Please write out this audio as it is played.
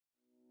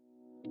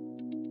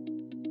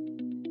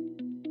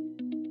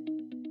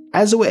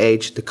As we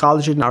age, the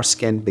collagen in our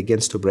skin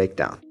begins to break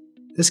down.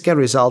 This can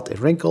result in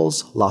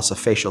wrinkles, loss of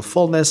facial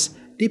fullness,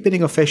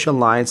 deepening of facial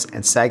lines,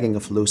 and sagging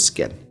of loose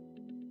skin.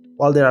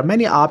 While there are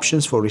many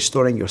options for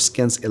restoring your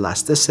skin's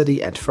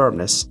elasticity and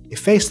firmness, a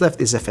facelift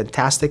is a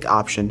fantastic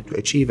option to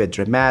achieve a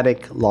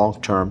dramatic,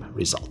 long-term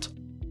result.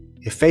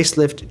 A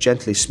facelift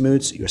gently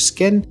smooths your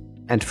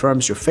skin and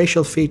firms your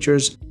facial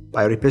features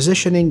by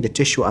repositioning the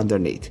tissue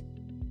underneath.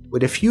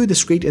 With a few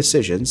discrete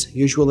incisions,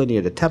 usually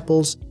near the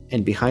temples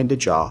and behind the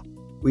jaw,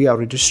 we are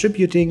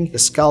redistributing the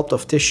sculpt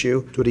of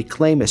tissue to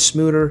reclaim a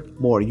smoother,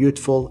 more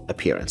youthful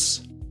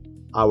appearance.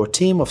 Our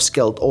team of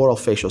skilled oral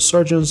facial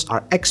surgeons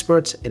are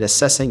experts in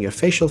assessing your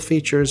facial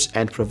features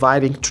and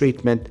providing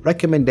treatment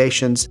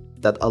recommendations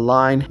that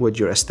align with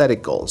your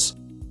aesthetic goals.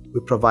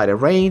 We provide a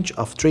range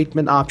of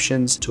treatment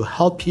options to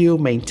help you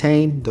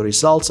maintain the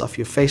results of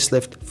your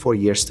facelift for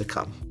years to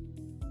come.